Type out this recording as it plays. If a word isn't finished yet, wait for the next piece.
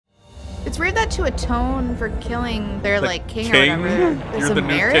It's weird that to atone for killing their like king or whatever, there's You're a the new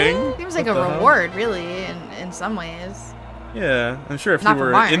merit. king? Seems like What a the hell? reward, really, in some ways. Yeah, I'm sure if Not you for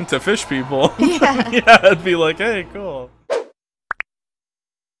were Mark. into fish people, Yeah. yeah, it'd be like, hey, cool.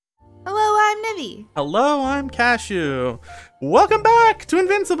 Hello, I'm Nivi. Hello, I'm Cashew. Welcome back to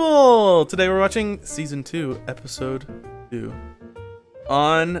Invincible. Today we're watching Season 2, Episode 2.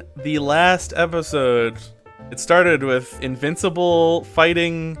 On the last episode, it started with Invincible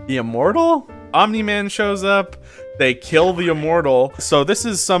fighting the Immortal? Omni-Man shows up, they kill the Immortal. So this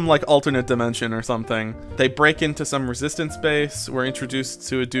is some like alternate dimension or something. They break into some resistance base. We're introduced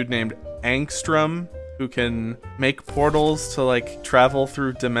to a dude named Angstrom, who can make portals to like travel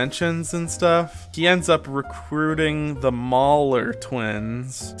through dimensions and stuff. He ends up recruiting the Mauler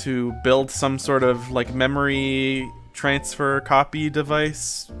twins to build some sort of like memory transfer copy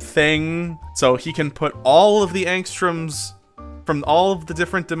device thing. So he can put all of the Angstroms from all of the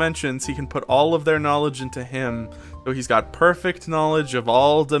different dimensions, he can put all of their knowledge into him. So he's got perfect knowledge of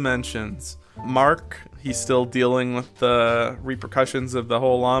all dimensions. Mark, he's still dealing with the repercussions of the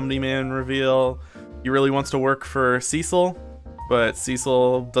whole Omni-Man reveal. He really wants to work for Cecil, but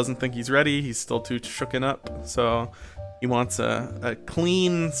Cecil doesn't think he's ready. He's still too shooken up. So he wants a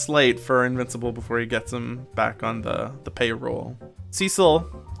clean slate for Invincible before he gets him back on the payroll. Cecil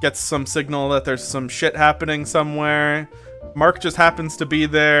gets some signal that there's some shit happening somewhere. Mark just happens to be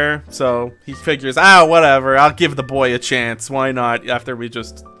there, so he figures, whatever, I'll give the boy a chance. Why not? After we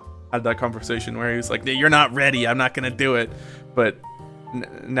just had that conversation where he was like, you're not ready, I'm not gonna do it. But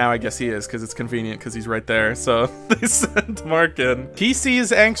now I guess he is, because it's convenient, because he's right there. So they send Mark in. He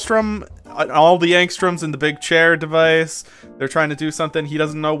sees Angstrom, all the Angstroms in the big chair device. They're trying to do something. He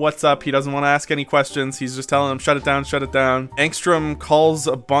doesn't know what's up. He doesn't want to ask any questions. He's just telling them, shut it down, shut it down. Angstrom calls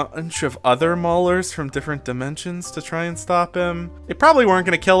a bunch of other Maulers from different dimensions to try and stop him. They probably weren't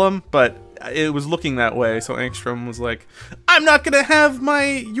going to kill him, but it was looking that way. So Angstrom was like, I'm not going to have my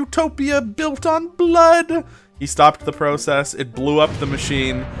utopia built on blood. He stopped the process. It blew up the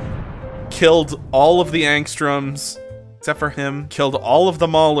machine, killed all of the Angstroms, except for him, killed all of the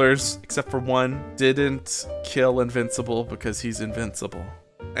Maulers, except for one, didn't kill Invincible because he's invincible.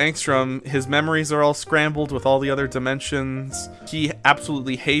 Angstrom, his memories are all scrambled with all the other dimensions. He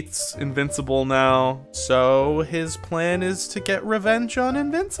absolutely hates Invincible now, so his plan is to get revenge on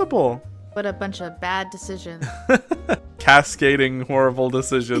Invincible. What a bunch of bad decisions. Cascading horrible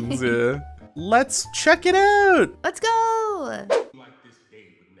decisions, yeah. Let's check it out! Let's go! Like this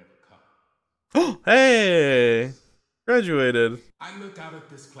day would never come. Hey! Graduated. I look out at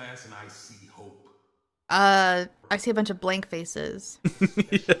this class and I see hope. I see a bunch of blank faces.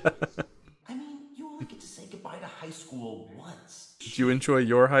 Yeah. I mean, you only get to say goodbye to high school once. Did you enjoy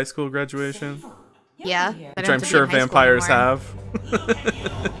your high school graduation? Yeah. Which I'm sure vampires have.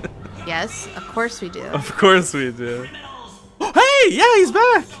 Yes, of course we do. Of course we do. Hey! Yeah, he's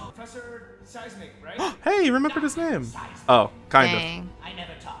back! Professor Seismic, right? Hey, you remembered his name. Oh, kind Dang. I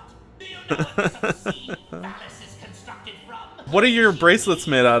never taught. Do you know what this obscene phallus is constructed from? of. What are your bracelets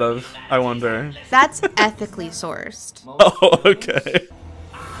made out of, I wonder? That's ethically sourced. Oh, okay.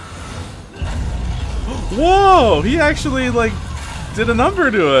 Whoa! He actually, like, did a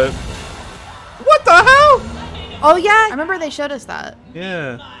number to it. What the hell? Oh yeah, I remember they showed us that.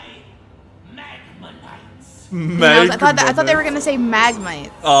 Yeah. I thought they were gonna say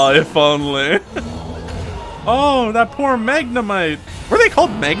Magmite. Oh, if only. Oh, that poor Magnemite. Were they called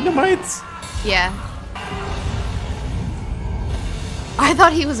Magnemites? Yeah. I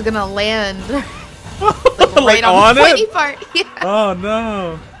thought he was gonna land like, right on the pointy part. Yeah. Oh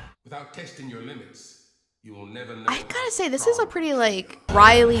no. Without testing your limits, you will never know. I gotta say, this is a pretty like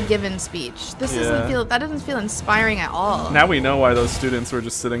Riley given speech. This doesn't feel inspiring at all. Now we know why those students were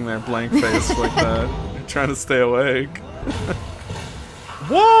just sitting there blank faced like that, trying to stay awake.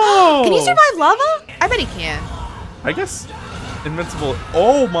 Whoa! Can you survive lava? I bet he can. I guess Invincible.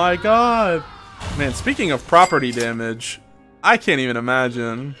 Oh my god. Man, speaking of property damage, I can't even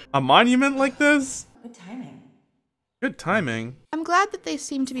imagine. A monument like this? Good timing. Good timing. I'm glad that they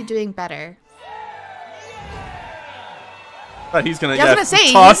seem to be doing better. But he's gonna, Yeah, I was gonna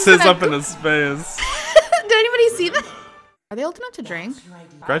say, toss he's his gonna up in his face. Did anybody see that? Are they old enough to drink?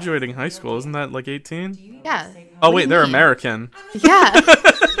 Graduating high school, isn't that like 18? Yeah. Oh What do wait, you they're mean? American. Yeah.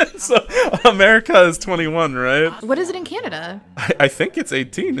 So America is 21, right? What is it in Canada? I think it's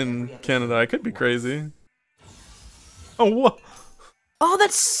 18 in Canada. I could be crazy. Oh, whoa. Oh,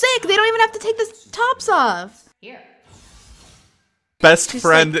 that's sick. They don't even have to take the tops off. Here. Best Just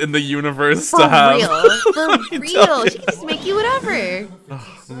friend like, in the universe For to have. real. For Let me real. tell She can just make you whatever.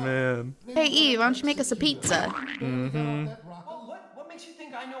 Oh, man. Hey, Eve, why don't you make us a pizza? Mm-hmm. What makes you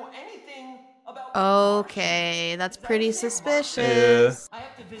think I know anything about. Okay, that's pretty suspicious. I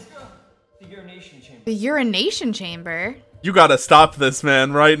have to visit the urination chamber. The urination chamber? You gotta stop this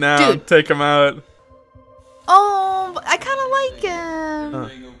man right now. Dude. Take him out. Oh, I kind of like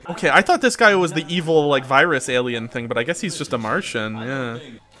him. Okay, I thought this guy was the evil, like, virus alien thing, but I guess he's just a Martian, yeah.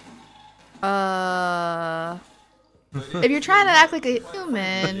 If you're trying to act like a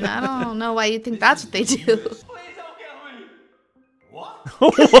human, I don't know why you think that's what they do. Please don't kill me. What?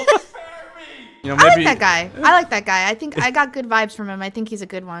 What? Spare me. You know, I like maybe, that guy. I like that guy. I think I got good vibes from him. I think he's a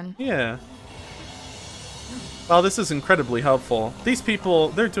good one. Yeah. Well, this is incredibly helpful. These people,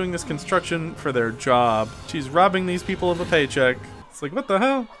 they're doing this construction for their job. She's robbing these people of a paycheck. It's like, what the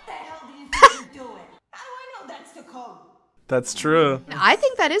hell? What the hell do you think you're doing? How do I know that's the code? That's true. I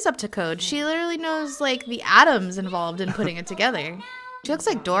think that is up to code. She literally knows like the atoms involved in putting it together. She looks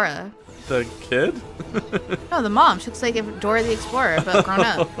like Dora. The kid? No, the mom. She looks like if Dora the Explorer, but grown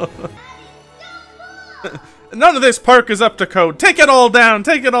up. None of this park is up to code. Take it all down.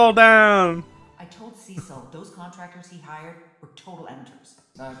 Take it all down. I told Cecil those contractors he hired were total amateurs.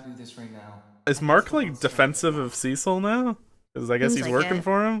 Not do this right now. Is Mark, like, defensive of Cecil now? Because I guess Seems he's like working it.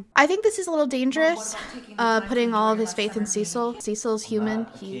 for him? I think this is a little dangerous, putting all of his faith in Cecil. Cecil's human.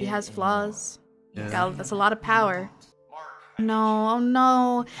 He has flaws. That's a lot of power. No, oh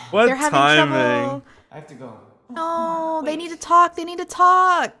no. What They're having timing? trouble. I have to go. No, they need to talk. They need to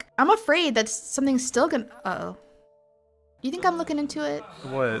talk. I'm afraid that something's still gonna. Uh-oh. You think I'm looking into it?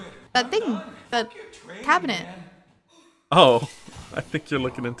 What? That thing. That cabinet. Oh, I think you're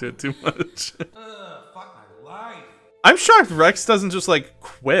looking into it too much. Fuck my life. I'm shocked Rex doesn't just, like,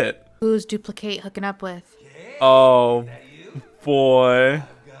 quit. Who's Duplicate hooking up with? Oh, boy.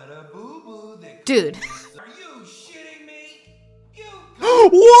 Got a boo-boo that... Dude. Are you shitting me? You...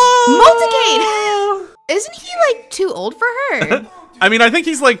 Whoa! Multicade! Isn't he, like, too old for her? I mean, I think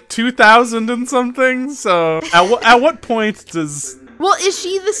he's, like, 2,000 and something, so... At what point does... Well, is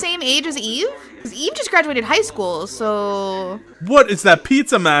she the same age as Eve? Because Eve just graduated high school, so... What is that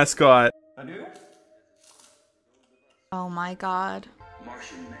pizza mascot? I do? Oh my god.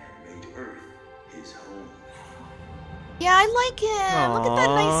 Martian man made Earth his home. Yeah, I like him. Look at that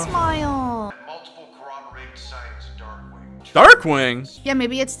nice smile. Multiple corroborated sightings of Darkwing. Darkwing? Yeah,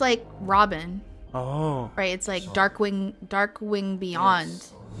 maybe it's like Robin. Oh. Right, it's like Darkwing Beyond.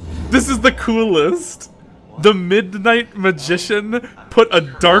 This is the coolest. The Midnight Magician put a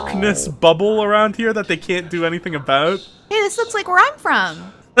darkness bubble around here that they can't do anything about. Hey, this looks like where I'm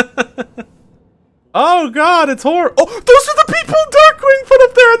from. Oh god, it's horror. Oh, those are the people Darkwing put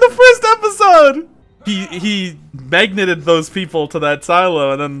up there in the first episode! He magneted those people to that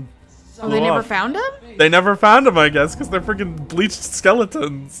silo and then Oh, they blew never off. found him? They never found him, I guess, because they're freaking bleached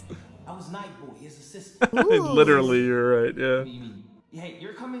skeletons. I was Nightboy, his assistant. Ooh. Literally, you're right, yeah. Hey,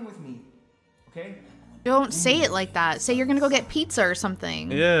 you're coming with me, okay? Don't say it like that. Say you're gonna go get pizza or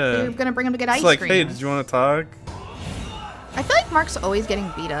something. Yeah. You're gonna bring him to get ice It's like, cream. hey, did you want to talk? I feel like Mark's always getting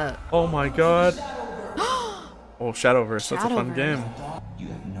beat up. Oh my god. Oh, Shadowverse, that's a fun Shadowverse. game. You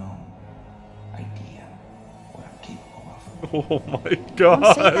have no idea what I'm capable of. Oh my Don't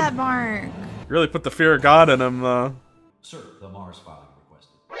say that, god. Mark. Really put the fear of God in him, though. Sir, the Mars filing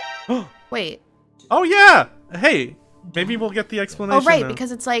requested. Wait. Oh yeah! Hey, maybe we'll get the explanation Oh, right, now.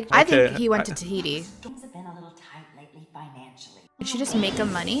 because it's like, I Okay, think he went to Tahiti. Things have been a little tight lately financially. Did she just make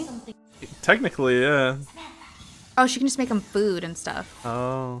him money? Technically, yeah. Oh, she can just make him food and stuff.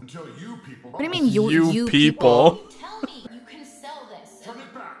 Oh. Until you people... What do you mean, you people? Tell me you can sell this. Turn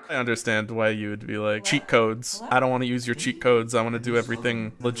it back. I understand why you would be like, cheat codes. I don't want to use your cheat codes. I want to do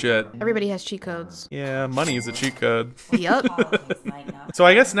everything legit. Everybody has cheat codes. Yeah, money is a cheat code. Yup. So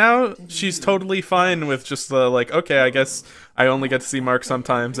I guess now she's totally fine with just the, like, okay, I guess I only get to see Mark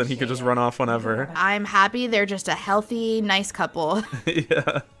sometimes and he could just run off whenever. I'm happy they're just a healthy, nice couple.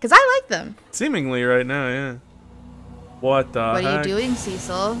 Yeah. Because I like them. Seemingly right now, yeah. What the What are you heck? doing,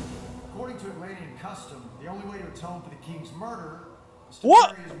 Cecil? According to Atlantean custom, the only way to atone for the king's murder is to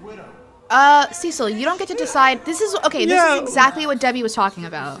What? marry his widow. Cecil, you don't get to decide. This is, okay, this Yeah. is exactly what Debbie was talking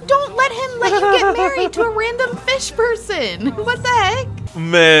about. Don't let you get married to a random fish person. What the heck?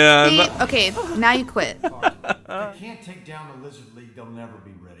 Man. See, okay, now you quit. If they can't take down the Lizard League, they'll never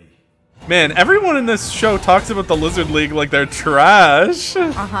be ready. Man, everyone in this show talks about the Lizard League like they're trash.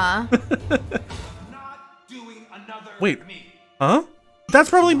 Uh-huh. Not doing another Wait. me. Huh? That's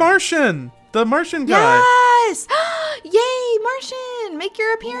probably Martian. The Martian guy. Yes! Yay, Martian! Make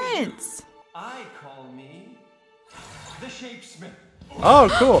your appearance. I call me the Shapesmith. Oh,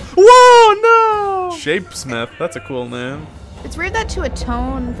 cool. Whoa, no! Shapesmith. That's a cool name. It's weird that to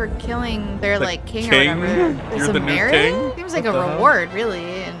atone for killing their The like king king? or whatever is You're a the new merit. king? Seems like What a the hell? reward,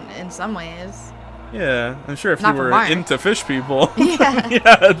 really, in some ways. Yeah, I'm sure if Not you for were Mark. into fish people, Yeah.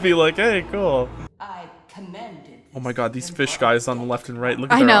 yeah, it'd be like, hey, cool. I commended. Oh my god, these fish guys on the left and right.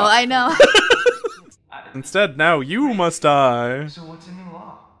 Look at I their know, eyes. I know. Instead, now you must die. So what's the new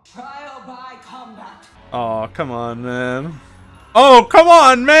law? Trial by combat. Oh, come on, man. Oh, come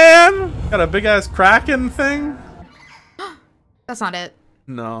on, man! Got a big ass kraken thing? That's not it.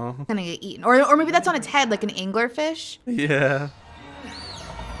 No. It's gonna get eaten. Or maybe that's on its head, like an anglerfish. Yeah.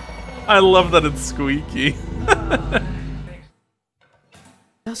 I love that it's squeaky.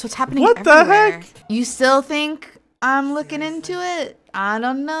 Oh, so it's happening What the everywhere. heck? You still think I'm looking into it? I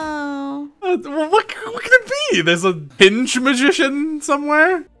don't know. What can it be? There's a hinge magician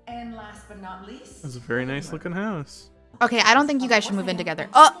somewhere? And last but not least, It's a very nice looking house. Okay, I don't think you guys should move in together.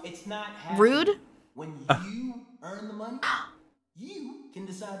 Oh, It's not happening. rude? When you earn the money, you can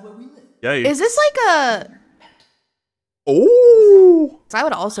decide where we live. Yikes. Is this like a... Oh! So I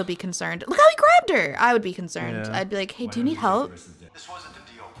would also be concerned. Look how he grabbed her. I would be concerned. Yeah. I'd be like, hey, do you need help? This wasn't the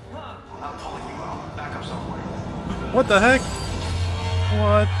deal. I'm pulling you out. Back up somewhere. What the heck?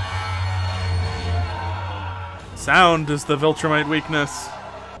 What? Sound is the Viltrumite weakness.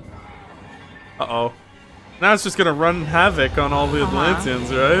 Uh-oh. Now it's just gonna run havoc on all the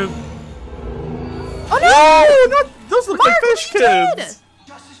Atlanteans, right? Oh no! Not, those look Mark, like what fish you did? kids!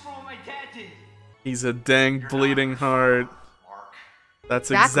 Justice for what my dad did. He's a dang bleeding heart. That's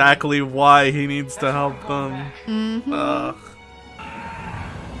Exactly. exactly why he needs to help them. Mm-hmm. Ugh.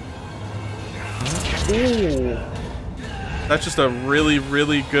 Ooh. That's just a really,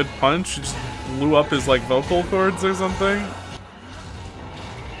 really good punch. It just blew up his like vocal cords or something.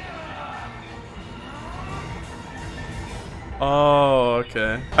 Oh,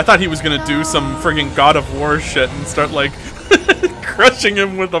 okay. I thought he was gonna do some friggin' God of War shit and start like crushing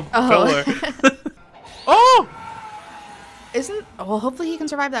him with a pillar. Oh! Isn't... Well, hopefully he can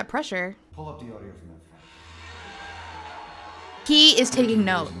survive that pressure. Pull up the audio from that front. He is taking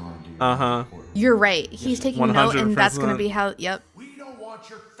note. Uh-huh. You're right. He's taking note, and that's gonna 100%. be how... Yep. We don't want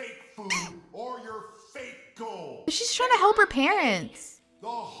your fake food or your fake gold. She's trying to help her parents. The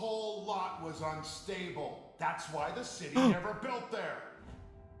whole lot was unstable. That's why the city never built there.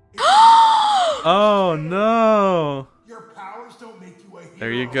 Oh no! Your powers don't make you a hero.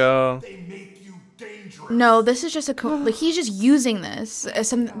 There you go. They make you dangerous. No, this is just a... Like, he's just using this as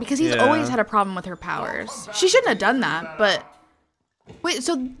some... Because he's Yeah. always had a problem with her powers. She shouldn't have done that, but... Wait,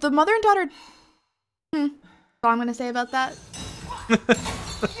 so the mother and daughter... That's all I'm gonna say about that.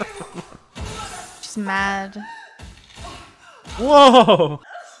 She's mad. Whoa!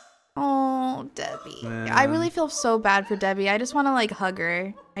 Oh, Debbie. Man. I really feel so bad for Debbie. I just want to, like, hug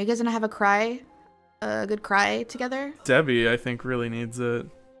her. Are you guys gonna have a cry? A good cry together? Debbie, I think, really needs it.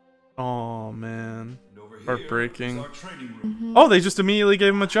 Oh man. Heartbreaking. Oh, they just immediately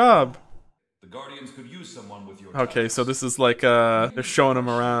gave him a job. The Guardians could use someone with your Okay, so this is like, they're showing him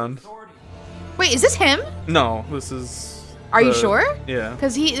around. Wait, is this him? No, this is... Are you sure? Yeah.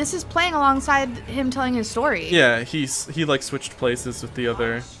 Because this is playing alongside him telling his story. Yeah, he like switched places with the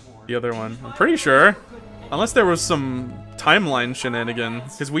other one. I'm pretty sure. Unless there was some timeline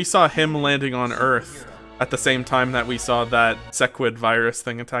shenanigans. Because we saw him landing on Earth at the same time that we saw that sequid virus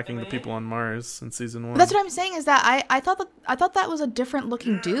thing attacking the people on Mars in season 1. But that's what I'm saying is that I thought that was a different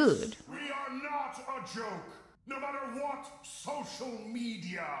looking dude. We are not a joke. No matter what social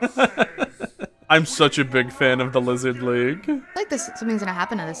media says. I'm such a big fan of the Lizard League. I feel like something's gonna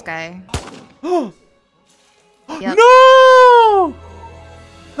happen to this guy. Yep. No!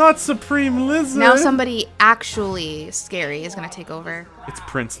 Not Supreme Lizard. Now somebody actually scary is gonna take over. It's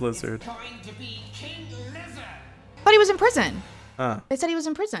Prince Lizard. Going to be King Lizard. But he was in prison. Ah, They said he was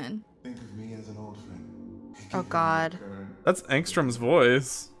in prison. Think of me as an old friend. Oh God. that's Angstrom's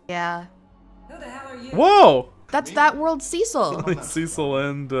voice. Yeah. Who the hell are you? Whoa! That's that world Cecil. Like Cecil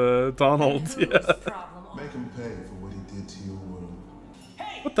and Donald. Whose Yeah. problem? Make him pay for what he did to your world.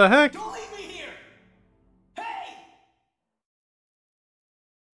 Hey, What the heck? don't leave me here. Hey.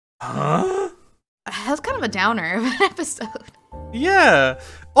 Huh? That's kind of a downer of an episode. Yeah.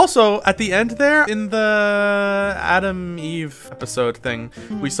 Also, at the end there, in the Adam Eve episode thing,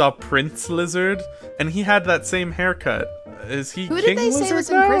 we saw Prince Lizard, and he had that same haircut. Is he Who did King they say Lizard was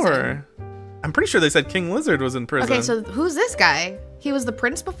in now, prison? or? I'm pretty sure they said King Lizard was in prison. Okay, so who's this guy? He was the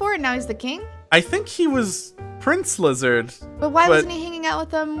prince before, and now he's the king. I think he was Prince Lizard. But why But wasn't he hanging out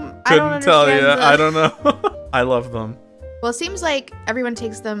with them? I don't Couldn't tell understand. you. I don't know. I love them. Well, it seems like everyone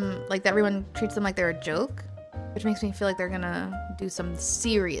takes them, like everyone treats them like they're a joke. which makes me feel like they're gonna do some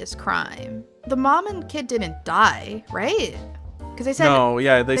serious crime. The mom and kid didn't die, right? Because they said no,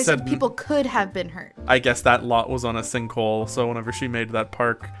 yeah, they said people could have been hurt. I guess that lot was on a sinkhole, so whenever she made that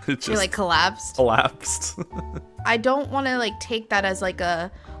park, it just like collapsed. I don't want to like take that as like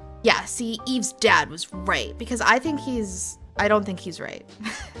a, yeah, see, Eve's dad was right, because I don't think he's right.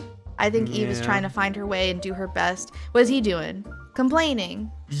 I think Eve is trying to find her way and do her best. What is he doing?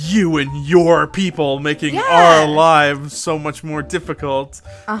 Complaining. You and your people making our lives so much more difficult.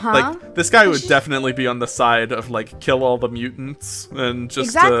 Like, this guy would definitely be on the side of, like, kill all the mutants and just...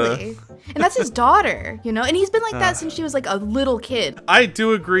 Exactly. And that's his daughter, you know? And he's been like that since she was, like, a little kid. I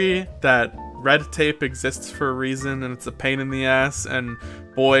do agree that red tape exists for a reason, and it's a pain in the ass, and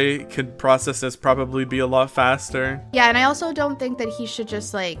boy, could process this probably be a lot faster. Yeah, and I also don't think that he should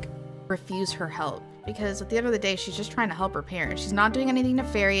just, like, refuse her help. Because at the end of the day, she's just trying to help her parents. She's not doing anything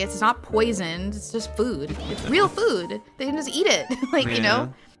nefarious. It's not poisoned. It's just food. It's real food. They can just eat it. Like, you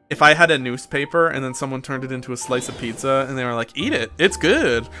know? If I had a newspaper and then someone turned it into a slice of pizza and they were like, eat it, it's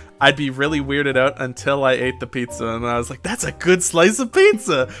good, I'd be really weirded out until I ate the pizza. And I was like, that's a good slice of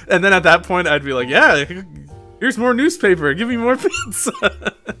pizza. And then at that point, I'd be like, yeah, here's more newspaper. Give me more pizza.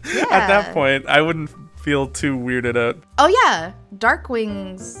 Yeah. At that point, I wouldn't feel too weirded out. Oh, yeah.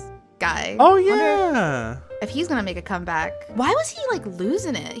 Darkwing's guy. Oh, yeah. If he's gonna make a comeback. Why was he, like,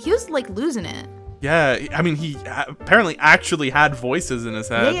 losing it? He was, like, losing it. Yeah, I mean, he apparently actually had voices in his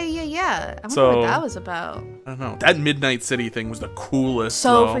head. Yeah. I wonder what that was about. I don't know. That Midnight City thing was the coolest.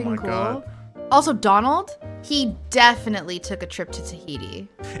 So freaking oh my cool. God. Also, Donald, he definitely took a trip to Tahiti.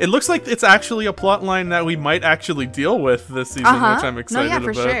 It looks like it's actually a plot line that we might actually deal with this season, which I'm excited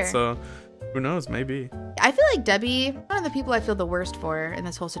about. Sure. So, who knows? Maybe. I feel like Debbie, one of the people I feel the worst for in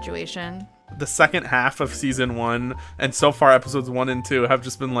this whole situation. The second half of season 1, and so far episodes 1 and 2 have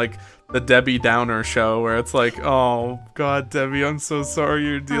just been like the Debbie Downer show, where it's like, oh God, Debbie, I'm so sorry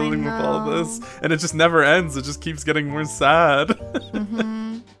you're dealing with all this, and it just never ends. It just keeps getting more sad.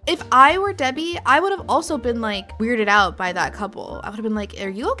 If I were Debbie, I would have also been like weirded out by that couple. I would have been like, are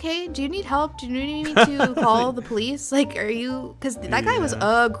you okay? Do you need help? Do you need me to call the police? Like, are you, because that guy was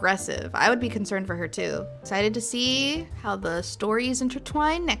aggressive. I would be concerned for her too. Excited to see how the stories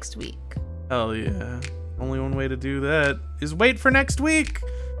intertwine next week. Hell yeah. Only one way to do that is wait for next week,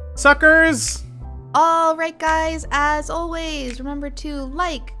 suckers! All right, guys, as always, remember to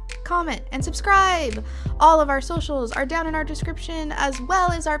like, comment, and subscribe. All of our socials are down in our description, as well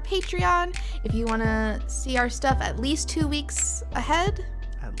as our Patreon. If you want to see our stuff at least 2 weeks ahead.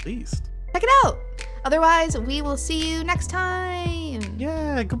 At least. Check it out. Otherwise, we will see you next time.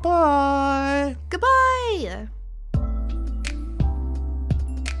 Yeah, goodbye.